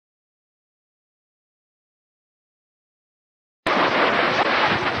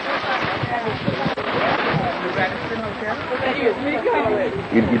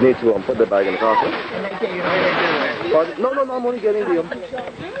need to put the bag in the car, sir? No, I'm only getting the...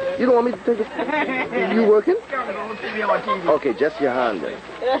 You don't want me to take it? You working? Okay, just your hand then.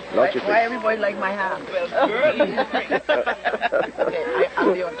 Not your face. Why everybody like my hand? Okay,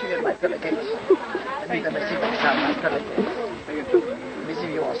 I'll be on to you my pillowcase. Let me see what's on my pillowcase. Let me see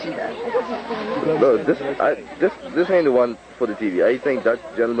if you want to see that. No, this ain't the one for the TV. I think that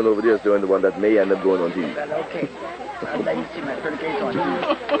gentleman over there is doing the one that may end up going on TV. Well, okay. I'll let you see my pillowcase on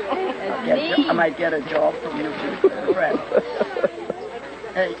TV. I might get a job from you too, friend.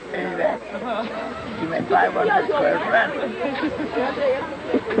 Hey, there. You may buy one for square friend.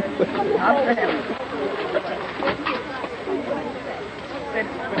 After him.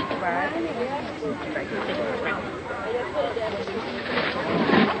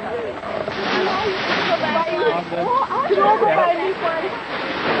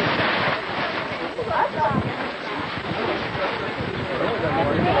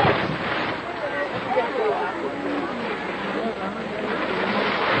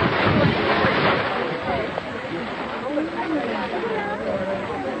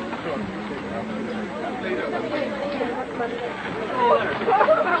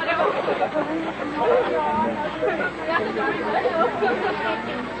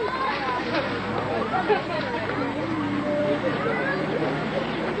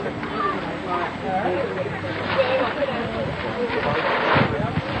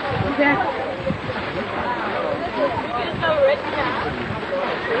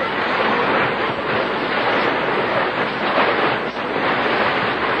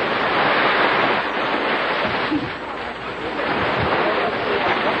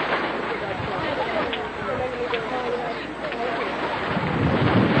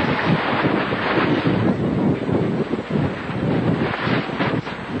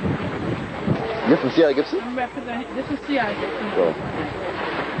 This is C.I. Gibson? This is C.I. Gibson.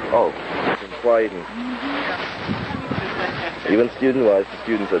 Oh, it's quiet. Even student-wise, the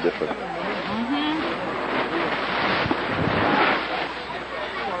students are different.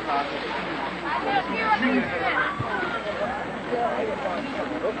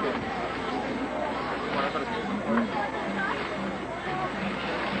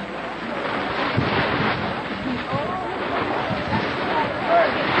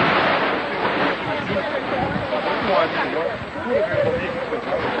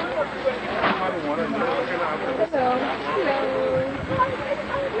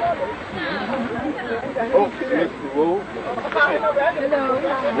 Oh, Mr. Wu. Hello.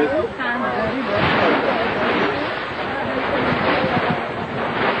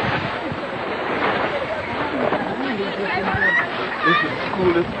 This is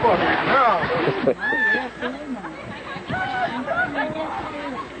cool as fuck.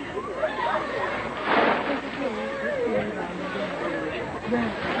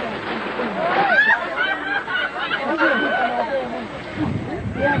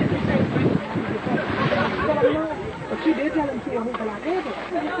 She did tell him to him for like that.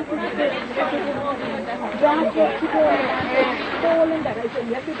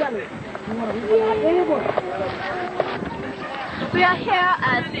 We are here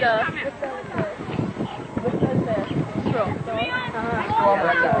at the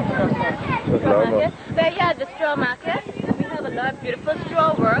straw market. We're here at the straw market. We have a lot of beautiful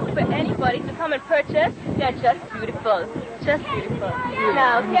straw work for anybody to come and purchase. They're just beautiful. Just beautiful.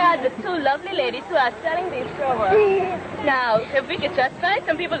 Now, here are the two lovely ladies who are selling these straw work. Now, if we could just find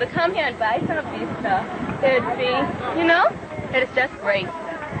some people to come here and buy some of these stuff, it would be, you know, it is just great.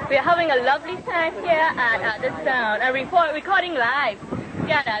 We are having a lovely time here at the Sound and recording live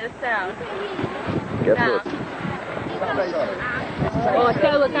here at the Sound. Guess what? Oh,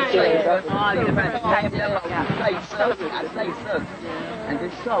 so we're kind and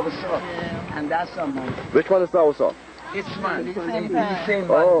this sauce, and that's some. Which one is soursop? This one. The same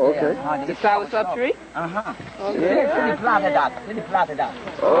one. Oh, okay. The soursop tree? Uh-huh. Yeah, planted that.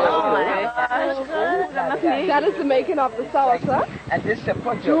 Oh, That is the making of the soursop. And this is the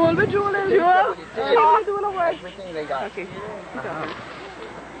project. Jewel. She's doing the work. Everything they got. Okay.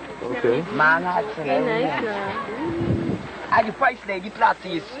 okay. Manhattan. Very nice. And the Spice Lady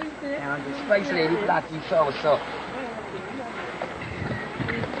Platties. And the Spice Lady Platties saursop.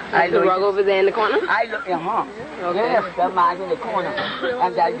 The rug over there in the corner? I look, Okay. Yes, the man in the corner.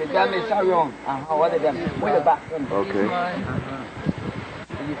 And the them is around. What of them? With the back. Okay.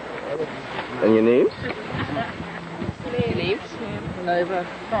 And your names? Names? Over.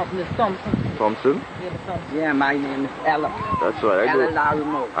 Thompson. Thompson? Yeah, my name is Ella. That's right.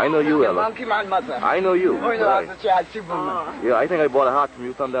 I know you, Ella. Monkey Man mother. I know you. Oh, you Right. are a child Superman. Yeah, I think I bought a hat from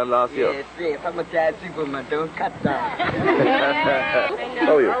you sometime last year. Yes, yes, I'm a child Superman. Don't cut down.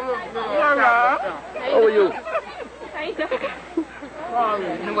 How are you? How are you?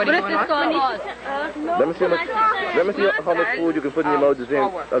 What is this called? Let me see how much food you can put in your mouth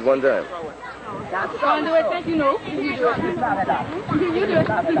at one time. Don't do it, thank you, no. You do it. I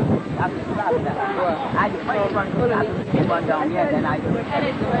do one down here, then I do it.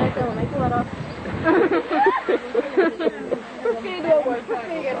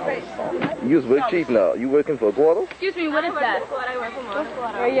 You work cheap now. You working for a quarter? Excuse me, what is that?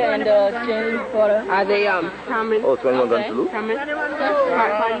 Oh, yeah, and the gin water. Are they permanent? Oh, 21 guns to loot? Permanent?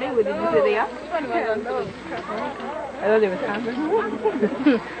 Pardon me, what did you say they are? I thought they were permanent.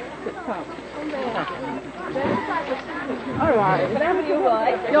 All right.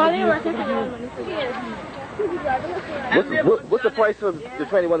 What's the price of the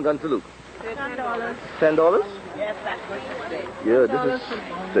 21 gun salute? $10? Yes, that's what you say. Yeah, this is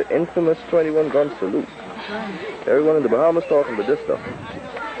the infamous 21 gun salute. Everyone in the Bahamas talking about this stuff.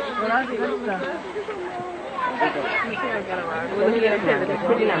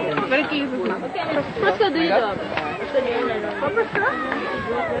 What's good, do you do?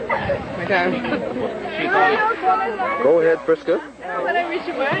 Go ahead, Friska.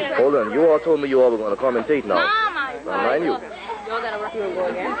 Hold on, you all told me you all were going to commentate now. Mind you. Y'all gotta work and go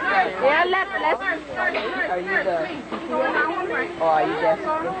again. Yeah, let's. Are you the... Or are you just...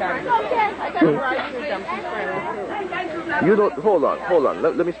 You don't, hold on.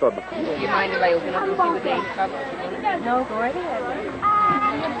 Let me start. Do you mind if I open up and see what they have? No, go right ahead.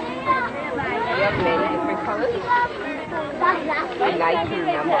 You have many different colors. I like to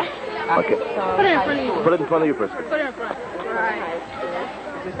remember. Okay. Put it in front of you, Friska. Put it in front. Right.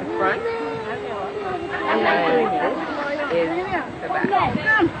 Is this the front? And then this is the back.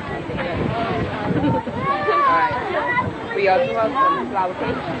 Alright. We also have some flower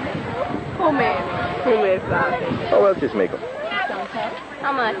cakes. Homemade flower cakes. How else is make them?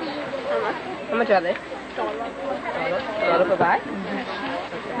 How much? How much are they? $1 per bag?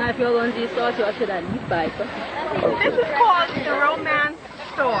 Now, if you're going to the store, you should at least buy some. This is called the Romance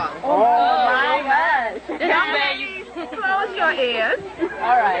Store. Oh my gosh. Young ladies, close your ears.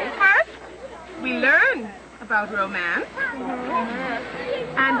 All right. First, we learn about romance.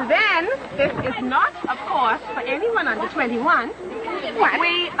 And then, this is not, of course, for anyone under 21.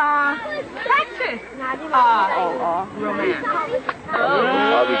 We practice romance.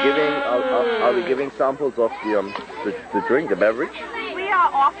 Are we giving samples of the drink, the beverage? We are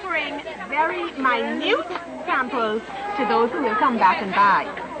offering very minute samples to those who will come back and buy.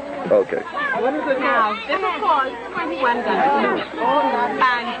 Okay. Now, this is called 21 Guns.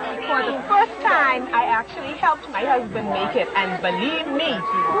 And for the first time, I actually helped my husband make it. And believe me,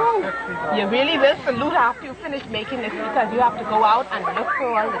 you really will salute after you finish making this, because you have to go out and look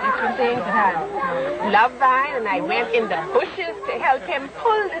for all the different things. It has love vine, and I went in the bushes to help him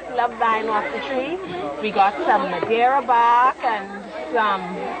pull this love vine off the tree. We got some Madeira bark and some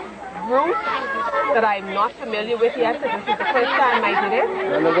roots that I'm not familiar with yet, so this is the first time I did it.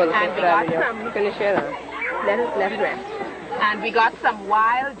 And we got some... Finish it. Let it rest. And we got some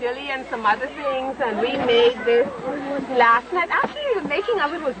wild dilly and some other things, and we made this last night. Actually, the making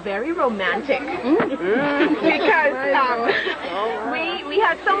of it was very romantic. Because we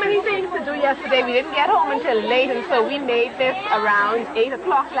had so many things to do yesterday. We didn't get home until late, and so we made this around 8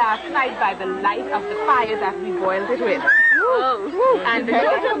 o'clock last night by the light of the fire that we boiled it with. And the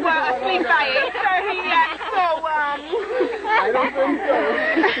children were asleep by 8:30 yet, so I don't think so.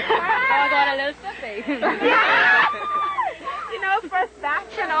 I got a little stuffy. you know, first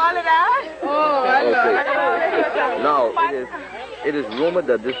batch and all of that. Okay. Now, it is rumored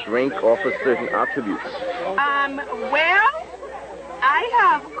that this drink offers certain attributes. Well, I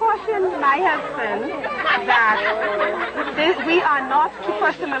have cautioned my husband that we are not to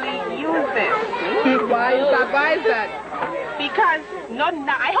personally use this. Why is that? Because,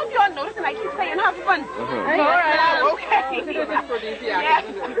 I hope you all notice, and I keep saying husband. Okay. Yes.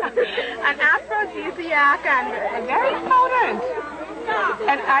 An aphrodisiac and very potent.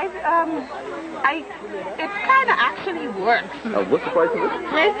 And it kind of actually works. What's the price of it?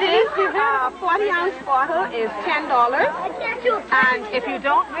 This 40-ounce bottle is $10. And if you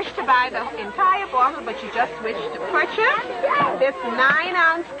don't wish to buy the entire bottle, but you just wish to purchase, this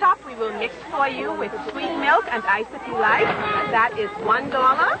 9-ounce cup we will mix for you with sweet milk and ice if you like. That is $1.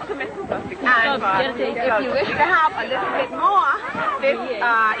 And if you wish to have a little bit more, this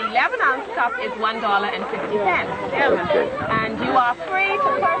 11-ounce cup is $1.50. And you are free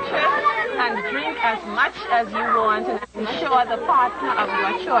to purchase and drink as much as you want, and I'm sure the partner of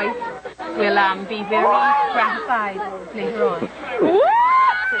your choice will be very gratified later on.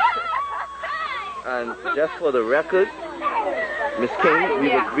 And just for the record, Miss King,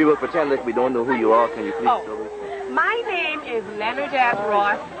 we will pretend like we don't know who you are. Can you please tell us? My name is Leonardette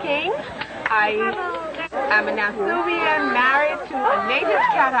Ross King. I am a Nasuvian married to a native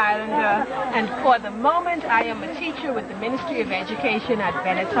Cat Islander, and for the moment I am a teacher with the Ministry of Education at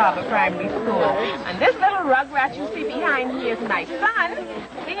Bennett Harbor Primary School. And this little rugrat you see behind me is my son.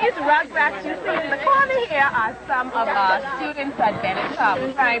 These rugrats you see in the corner here are some of our students at Bennett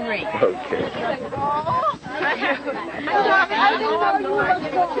Harbor Primary. Okay.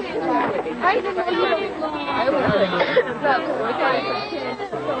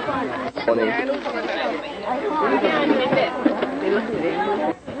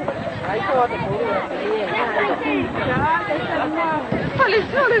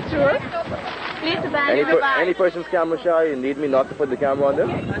 Any person's camera shy? You need me not to put the camera on them?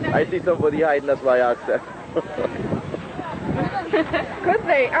 I see somebody hiding, that's why I asked that. Good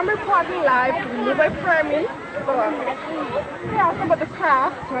day. I'm reporting live from Dubai Primary School. They are some of the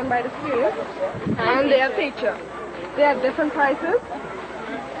crafts run by the students and their teacher. They have different prices.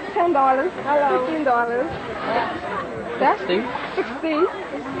 $10, $15, that's $60.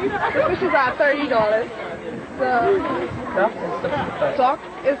 The fishes are $30. The sock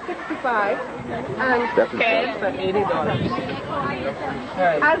is $65, and cans are $80.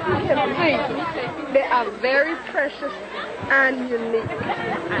 As you can see, they are very precious and unique.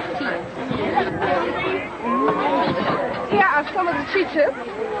 Here are some of the teachers.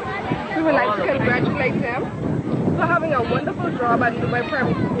 We would like to congratulate them for having a wonderful job at Dubai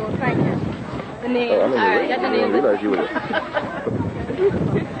Primary School. Thank you. The name. I didn't realize you were there.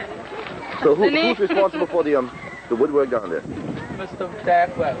 So who's responsible for the woodwork down there? Mr.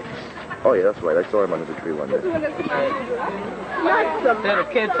 Jack Wells. Oh yeah, that's right. I saw him under the tree one day. They're the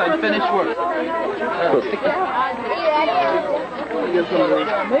kids unfinished work.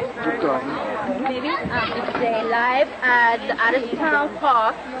 Maybe today live at the Addison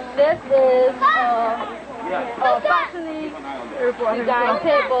Park. This is factory design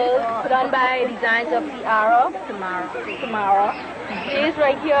tables done by Designs of Tiara. Tomorrow. These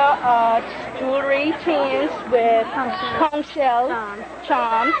right here are jewelry chains with conch shells,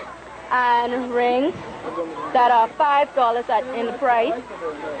 charms, and rings that are $5 in the price.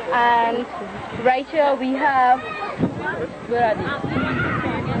 And right here we have, what are these?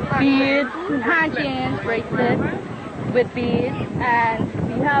 Beads, hand chains, bracelets with beads, and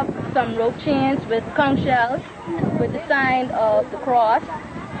we have some rope chains with conch shells with the sign of the cross.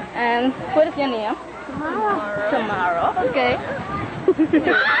 And what is your name? Tomorrow. Okay.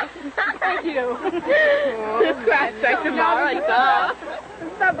 Thank you. Tomorrow, I saw.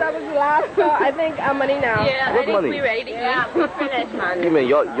 Stop, that was the last call. I think I'm money now. Yeah, What I think money? we're ready to eat. We're finished, man. You mean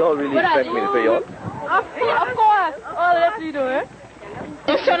y'all really expect me to pay y'all? Of course. Oh, let's do it.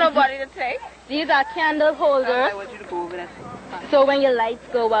 Don't show nobody to take. These are candle holders. So when your lights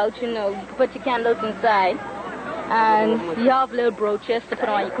go out, you know, you can put your candles inside. And you have little brooches to put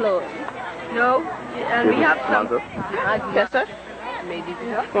on your clothes. No, and we have some. Yes, sir.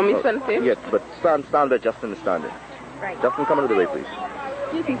 Want me to spend it? Yes, but stand there, Justin is standing. Right. Justin, come out of the way, please.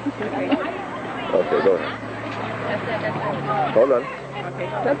 Okay, go ahead. Hold on.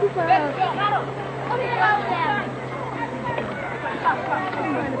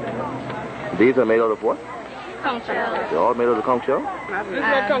 These are made out of what? Conch shell. They're all made out of conch shell? This is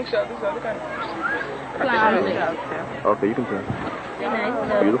not conch shell, this is other kind. Okay, you can turn.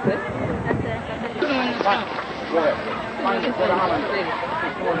 Nice. Beautiful.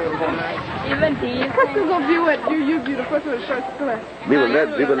 Even these. Person go view it. You beautiful to the shirt clear. We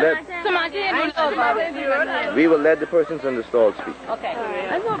will let the persons in the stall speak. Okay.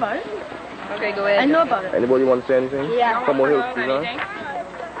 I know about it. Okay, go ahead. I know about it. Anybody want to say anything? Yeah. Come on, Hills, please.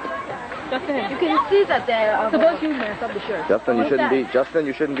 You can see that they're suppose you mess up the shirt. Justin, you shouldn't be. Justin,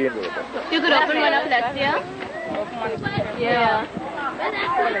 you shouldn't be in there. You could open one up next year. Yeah.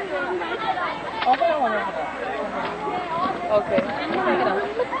 Open one over there. Okay. Take it out.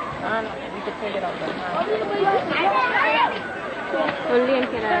 We could take it out there. Only in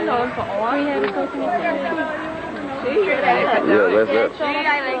Canada. We have coconut. Yeah, where's that?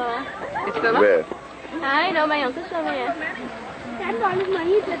 It's still up? Where? I know my uncle showed me it.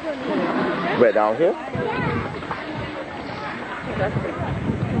 Where, down here?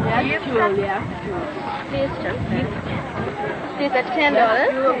 Yes, true, yeah. This is at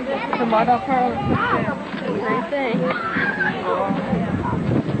 $10. The mother of pearl. Nice thing.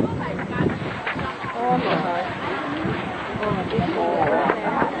 Oh my God.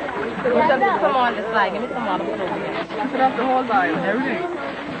 Some on the slide. Give me some more. Put over there. Put up the whole bar and everything.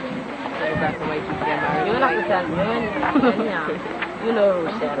 You don't have to tell me. You know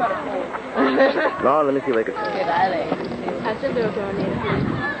Rochelle. No, let me see if I can. Cat Island. I said they were going to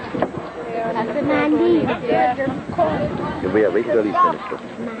Wait till he's finished.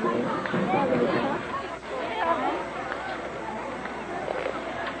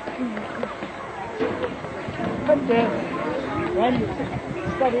 But then, when you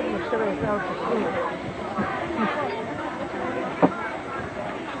study in the civil health school,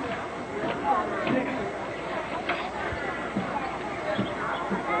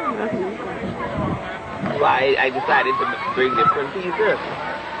 Why I decided to bring different pieces.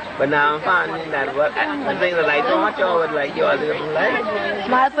 But now I'm finding that what the things that I thought y'all would like, y'all didn't like.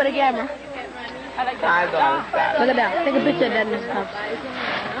 Smile for the camera. $5 style. Look at that. Take a picture of that, Miss Cups.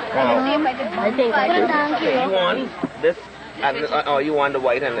 I think I can. Okay, you want this, or you want the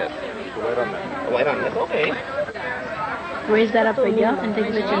white on this? White on this, okay. Raise that up right here and take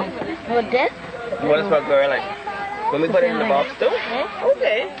a picture. With this? You want this for a girl, like, when we put it in the box too?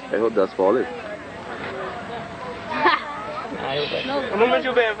 Okay. I hope that's falling. How much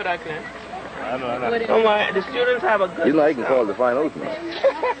you paying for that, Clint? I know. Don't worry, the students have a good... You know I can call to find out now.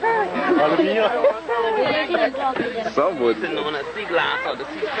 Some would. It's known as sea glass or the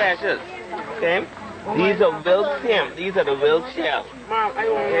sea crashes. Okay? These are wilk him. These are the wilk shell. Mom, I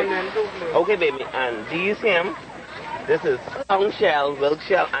want one then too. Okay, baby. And these him, this is tongue shell, wilk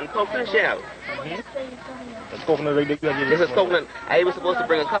shell, and coconut shell. That's coconut right there. This is coconut. I was supposed to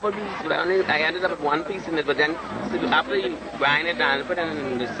bring a couple pieces, but I ended up with one piece in it. But then after you grind it down and put it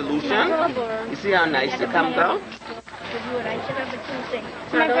in the solution, you see how nice it comes out?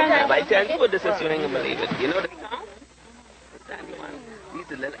 If I tell you what this is, you ain't gonna believe it. You know the tongue? These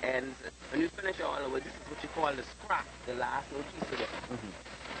are little ends. When you finish all of it, this is what you call the scrap, the last little piece of it.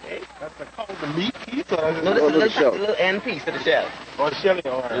 Okay? That's called the meat piece? Or No, this is the little end piece of the shell. Oh, the shell.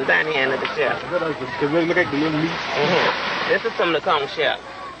 All right. The tiny end of the shell. They really look like the little meat. This is from the conch shell.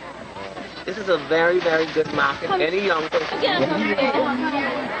 This is a very, very good market. Any young person. There's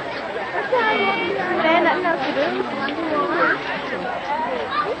nothing else to do.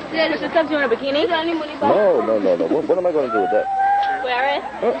 Mr. Stubbs, you want a bikini? No. What am I going to do with that? Wear it.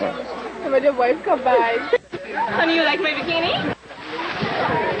 When your wife come by. Honey, you like my bikini?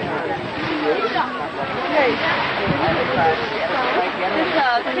 This is a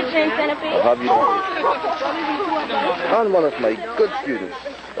kitchen centipede. I'll have you know. I'm one of my good students.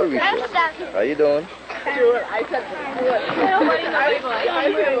 Alicia. How you doing? Sure, I said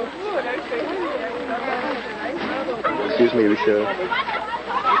Excuse me, Alicia.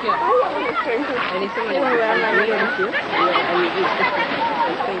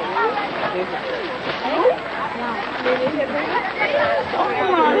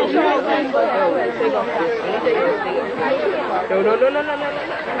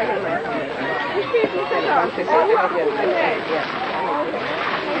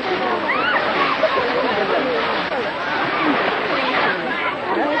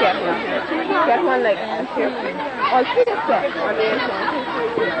 Get one like here. Or three steps on the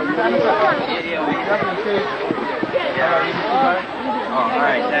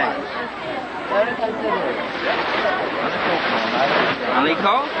Alright, thanks.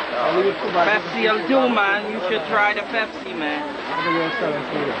 Aliko? Pepsi will do, man. You should try the Pepsi, man.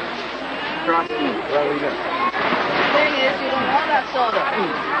 Trust me. The thing is, you don't want that soda.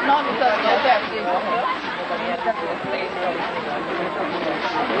 Not because no Pepsi.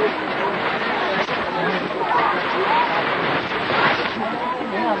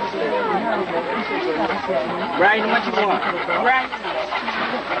 Right, what you want? Right.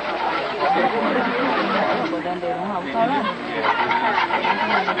 But then they don't have color.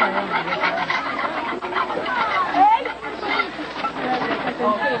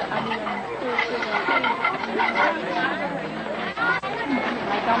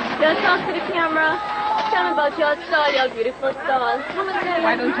 Just talk to the camera. Tell me about your stall, your beautiful stall.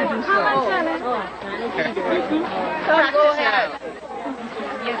 Why don't you do so? Go ahead.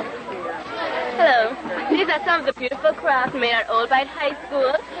 Hello. These are some of the beautiful crafts made at Old Bight High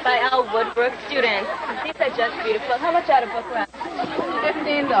School by our woodwork students. These are just beautiful. How much are the book crafts?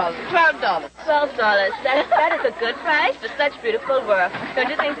 $15. $12. $12. That is a good price for such beautiful work. Don't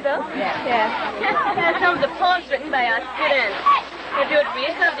you think so? Yeah. These are some of the poems written by our students. If you would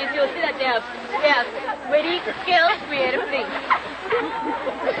read some of these, you'll see that they have witty skills, creative things.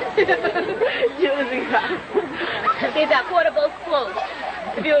 These are quotable quotes.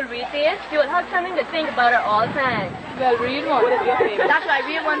 If you will read this, you will have something to think about at all times. Well, read one. What is your favorite? That's why I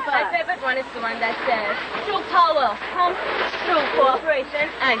read one first. My favorite one is the one that says, true power comes through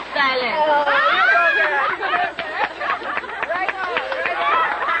cooperation and silence.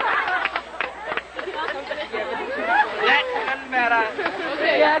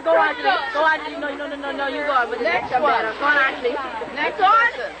 Yeah, go on, Ashley. Go on, Ashley. No, you go on with the next one. Go on, Ashley. Next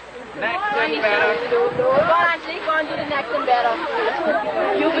one. Next and better. Go on, Ashley. Go on, do the next and better.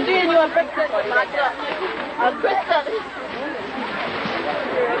 You between you and Brixton. Brixton.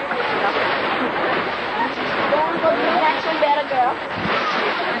 Go on, go do the next and better, girl.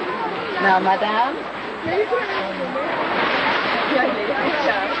 Now, madam,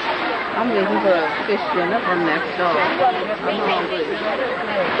 I'm waiting for a fish dinner from next door. I'm hungry.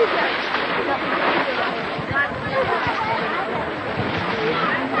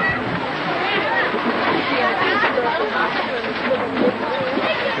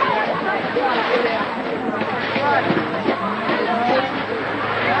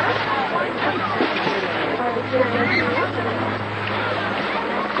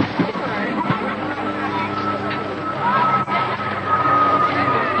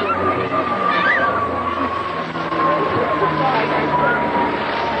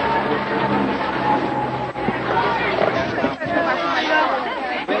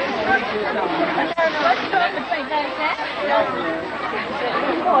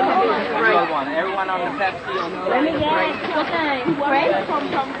 Everyone on the Pepsi on the Let me guess. What kind? Grape?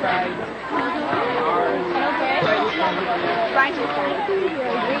 Fries.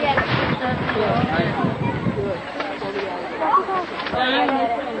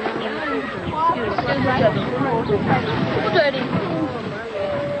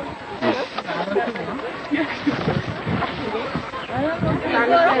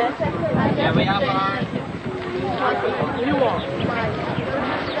 Yeah, we have our... You want?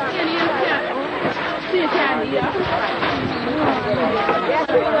 See a candy, yeah?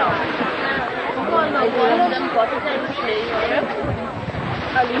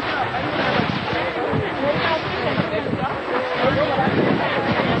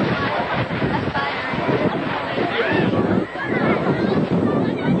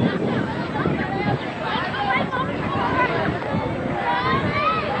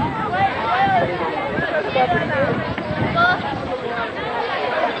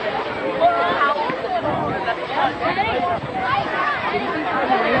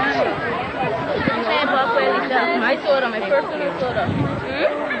 My soda, my personal soda.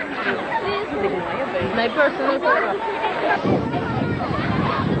 My personal soda.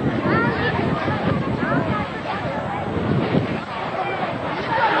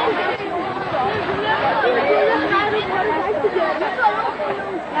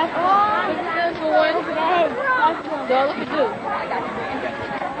 That's all we do.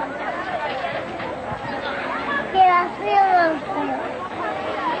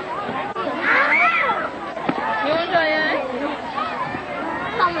 You enjoy it?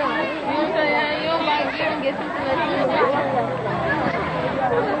 Come on. You enjoy it? You don't mind get something like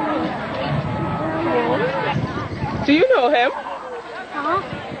Do you know him? Huh?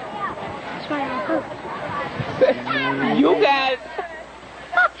 That's my uncle. You guys.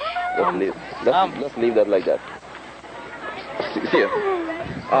 Let's leave that like that. See,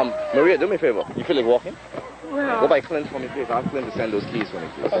 Maria, do me a favor. You feel like walking? Well. Go by Clint for me, please. Ask Clint to send those keys for me,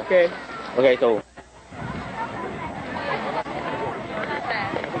 please. Okay. Okay, so.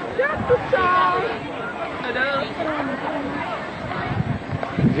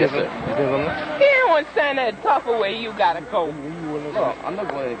 Yes, sir. He don't want to stand that tough away. You gotta go. No, I'm not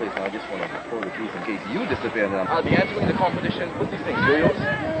going anyplace now. I just want to hold the keys in case you disappear. And I'll be entering the competition. What's these things? Yo-yos?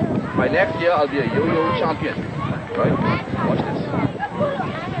 By next year, I'll be a yo-yo champion. Right? Watch this.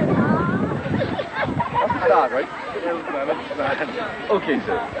 That's the start, right? Okay,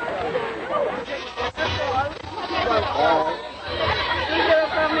 sir. You should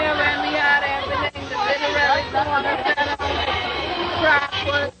have come here when we had everything, the literary, the water, craft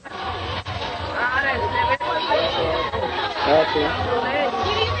work. Okay.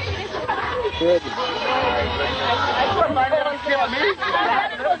 Good.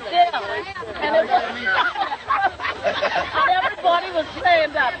 And everybody was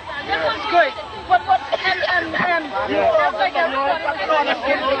saying that. This was great. But and that's like everybody was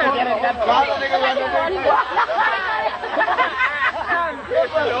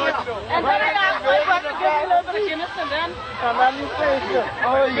and then I asked my brother to give me a little bit of Guinness and then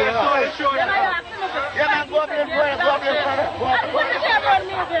Oh, yeah. then I asked him if Yeah, man, go up there, go up there. put the camera on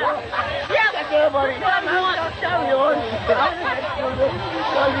me again. Yes. Everybody. Come on. Carry on. Come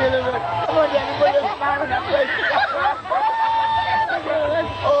on, everybody. Smile on that place.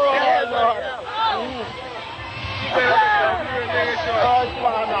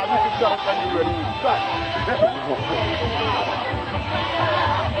 Ready, start.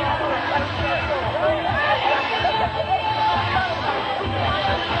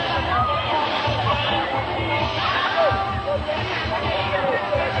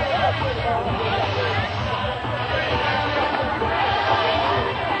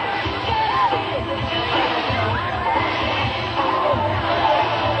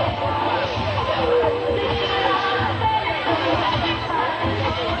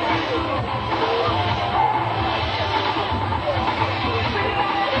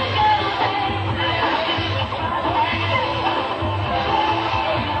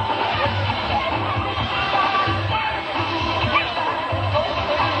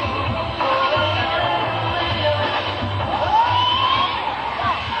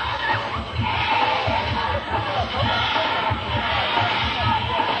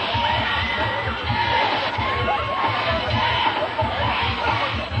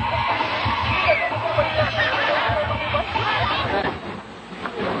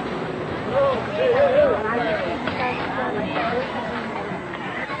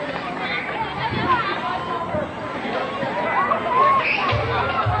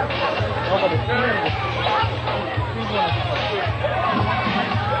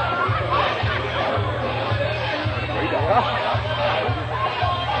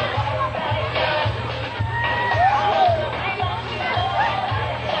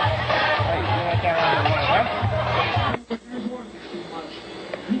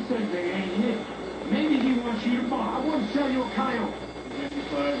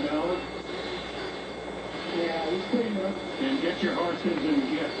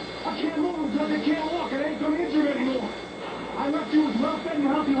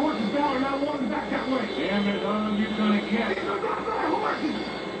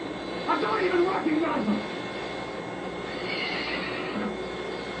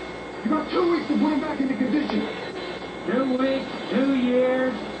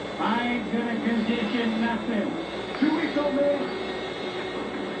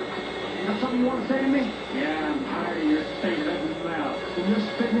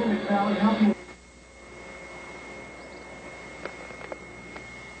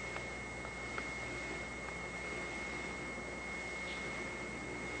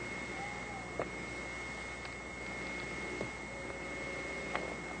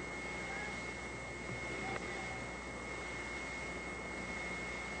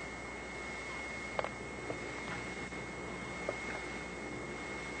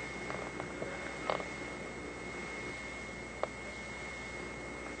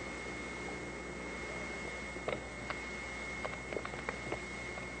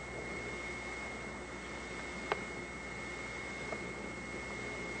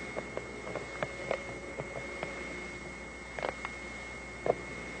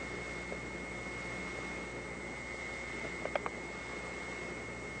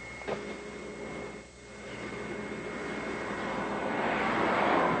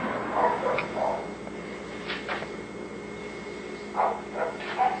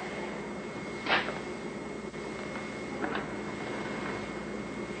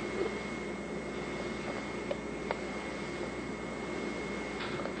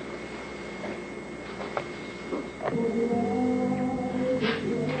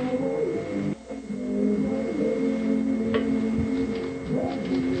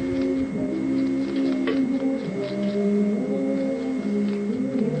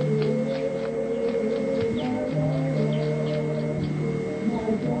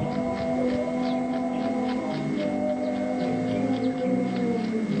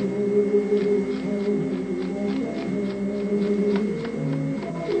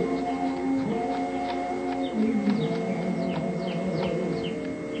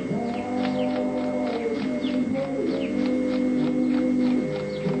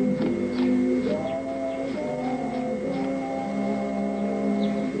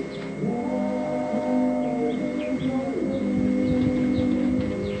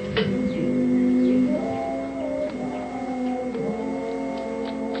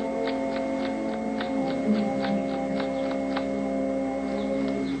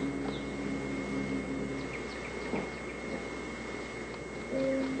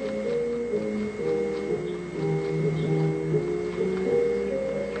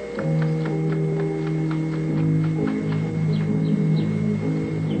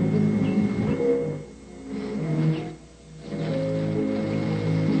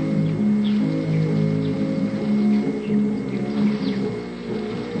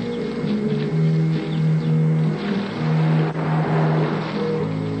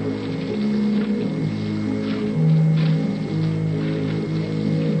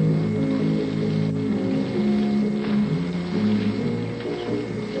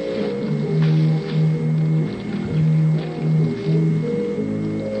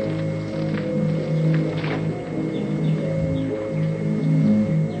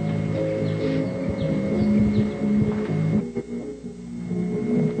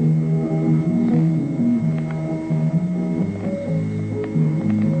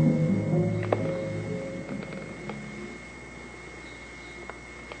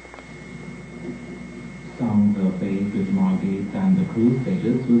 cruise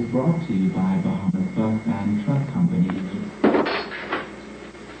stages was brought to you by Bahamas Bus and Truck Company.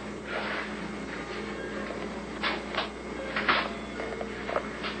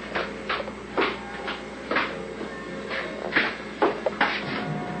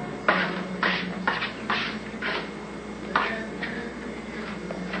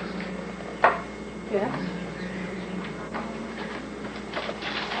 Yes.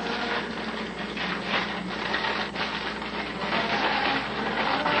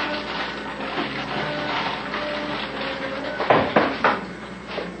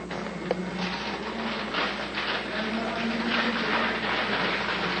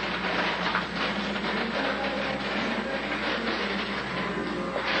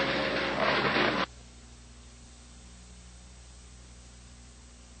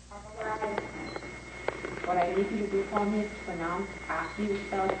 What I need you to do for me is to pronounce, after you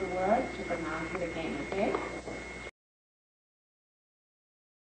spell the word, to pronounce it again, okay?